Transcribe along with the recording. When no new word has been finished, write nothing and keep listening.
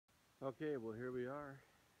Okay, well here we are.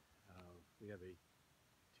 We have a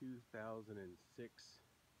 2006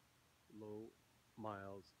 low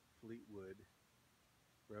miles Fleetwood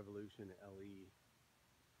Revolution LE,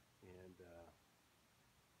 and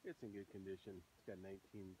it's in good condition. It's got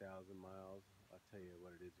 19,000 miles. I'll tell you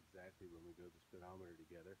what it is exactly when we go to the speedometer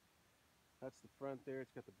together. That's the front there.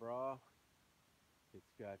 It's got the bra.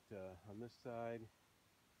 It's got on this side,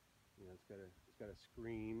 it's got a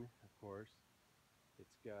screen, of course.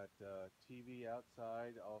 It's got TV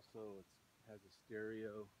outside. Also, it has a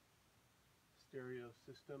stereo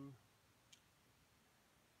system.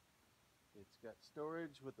 It's got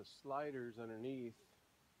storage with the sliders underneath.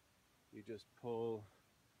 You just pull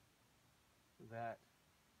that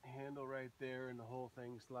handle right there and the whole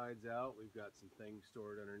thing slides out. We've got some things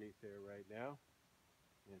stored underneath there right now.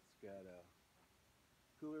 It's got a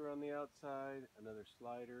cooler on the outside, another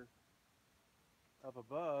slider. Up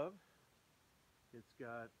above, it's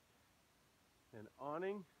got an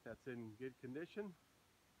awning that's in good condition,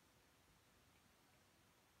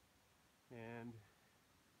 and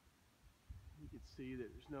you can see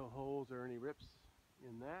that there's no holes or any rips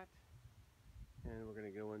in that. And we're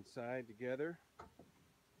going to go inside together.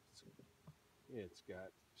 It's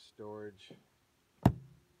got storage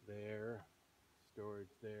there,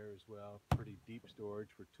 storage there as well, pretty deep storage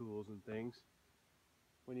for tools and things.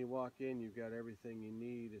 When you walk in, you've got everything you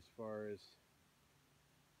need as far as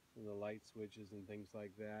the light switches and things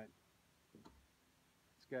like that.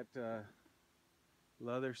 It's got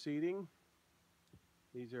leather seating.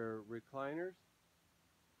 These are recliners.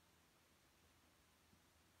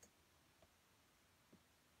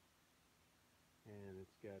 And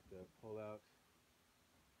it's got a pull-out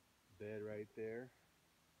bed right there.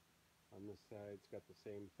 On this side, it's got the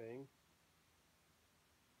same thing.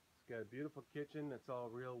 It's got a beautiful kitchen that's all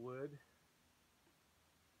real wood.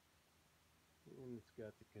 And it's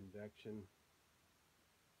got the convection,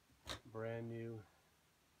 brand new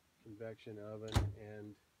convection oven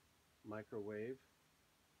and microwave.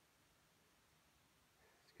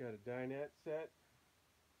 It's got a dinette set.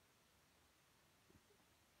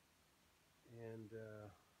 And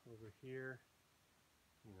over here,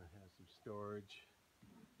 has some storage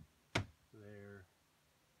there.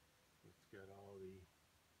 It's got all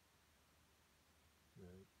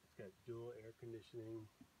it's got dual air conditioning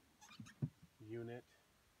unit.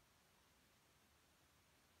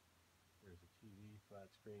 There's a TV, flat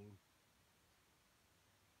screen.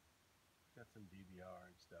 Got some DVR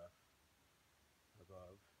and stuff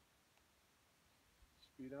above.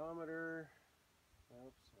 Speedometer.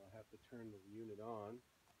 Oops, I'll have to turn the unit on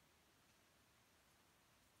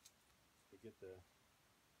to get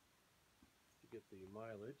the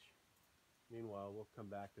mileage. Meanwhile, we'll come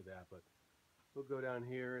back to that, but we'll go down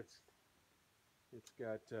here. It's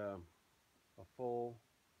got a full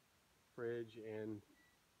fridge and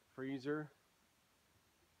freezer.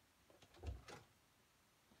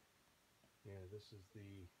 Yeah, this is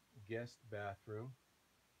the guest bathroom.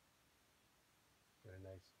 Got a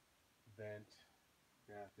nice vent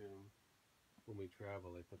bathroom. When we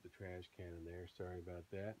travel, I put the trash can in there. Sorry about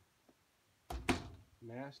that.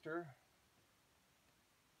 Master.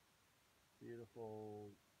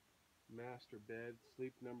 Beautiful master bed,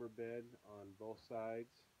 sleep number bed on both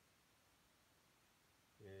sides.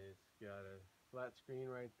 It's got a flat screen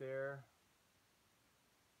right there.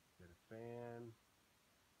 Got a fan.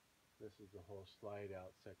 This is the whole slide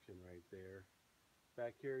out section right there.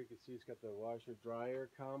 Back here you can see it's got the washer dryer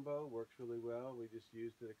combo. Works really well. We just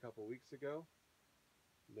used it a couple weeks ago.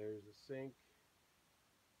 There's a sink,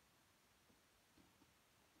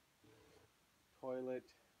 toilet.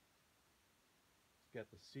 It's got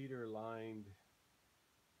the cedar lined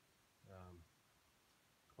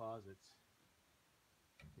closets,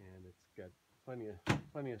 and it's got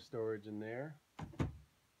plenty of storage in there.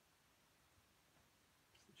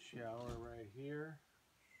 Shower right here,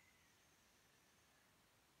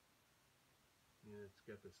 and it's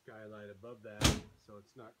got the skylight above that, so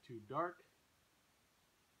it's not too dark.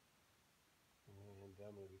 And I'm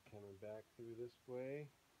going to be coming back through this way.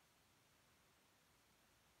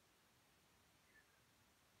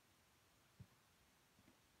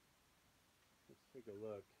 Let's take a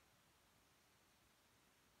look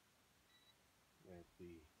at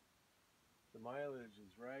the mileage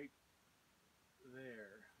is right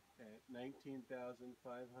there at 19,549.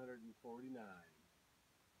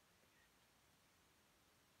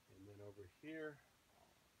 And then over here,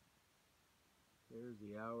 there's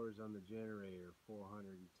the hours on the generator,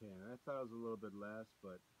 410. I thought it was a little bit less,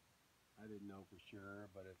 but I didn't know for sure.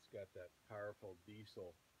 But it's got that powerful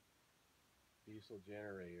diesel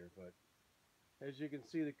generator. But as you can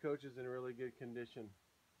see, the coach is in really good condition.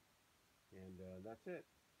 And that's it.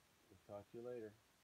 We'll talk to you later.